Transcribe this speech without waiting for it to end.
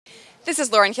This is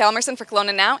Hjalmarson for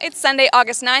Kelowna Now. It's Sunday,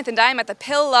 August 9th, and I'm at the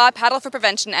Pill Law Paddle for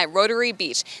Prevention at Rotary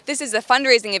Beach. This is a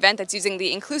fundraising event that's using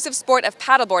the inclusive sport of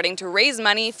paddleboarding to raise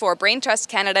money for BrainTrust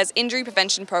Canada's injury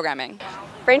prevention programming.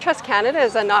 BrainTrust Canada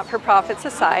is a not-for-profit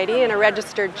society and a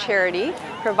registered charity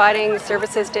providing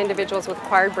services to individuals with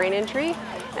acquired brain injury.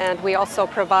 And we also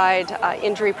provide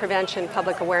injury prevention,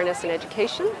 public awareness and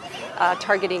education,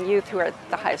 targeting youth who are at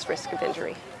the highest risk of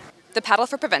injury. The Paddle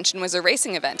for Prevention was a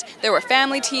racing event. There were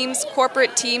family teams,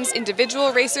 corporate teams,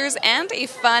 individual racers, and a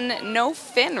fun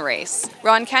no-fin race.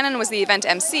 Ron Cannon was the event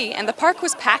MC, and the park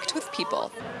was packed with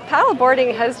people.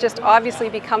 Paddleboarding has just obviously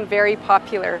become very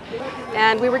popular,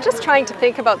 and we were just trying to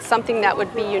think about something that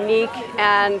would be unique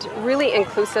and really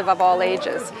inclusive of all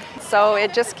ages. So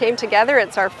it just came together.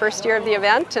 It's our first year of the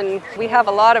event, and we have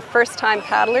a lot of first-time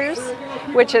paddlers,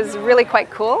 which is really quite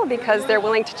cool because they're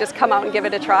willing to just come out and give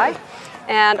it a try.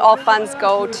 And all funds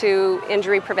go to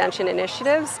injury prevention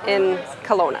initiatives in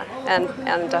Kelowna and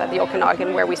the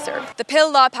Okanagan where we serve. The Pill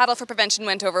Law Paddle for Prevention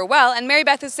went over well, and Mary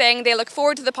Beth is saying they look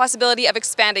forward to the possibility of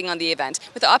expanding on the event,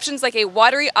 with options like a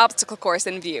watery obstacle course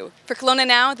in view. For Kelowna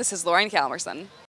Now, this is Hjalmarson.